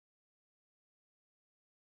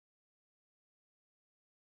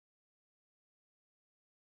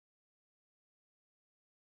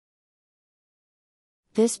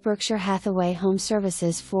This Berkshire Hathaway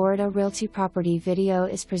HomeServices Florida Realty property video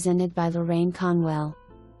is presented by Lorraine Conwell.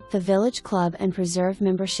 The Village Club and Preserve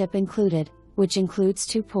membership included, which includes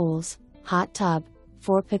 2 pools, hot tub,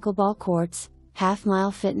 4 pickleball courts,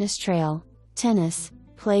 half-mile fitness trail, tennis,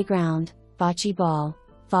 playground, bocce ball,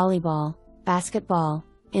 volleyball, basketball,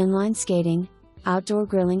 inline skating, outdoor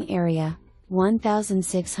grilling area,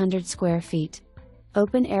 1,600 square feet.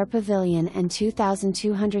 Open air pavilion and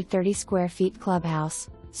 2,230 square feet clubhouse,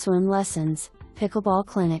 swim lessons, pickleball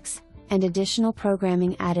clinics, and additional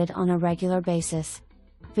programming added on a regular basis.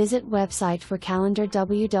 Visit website for calendar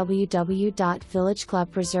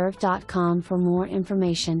www.villageclubpreserve.com for more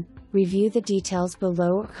information, review the details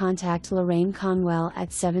below or contact Lorraine Conwell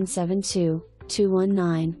at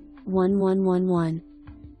 772-219-1111.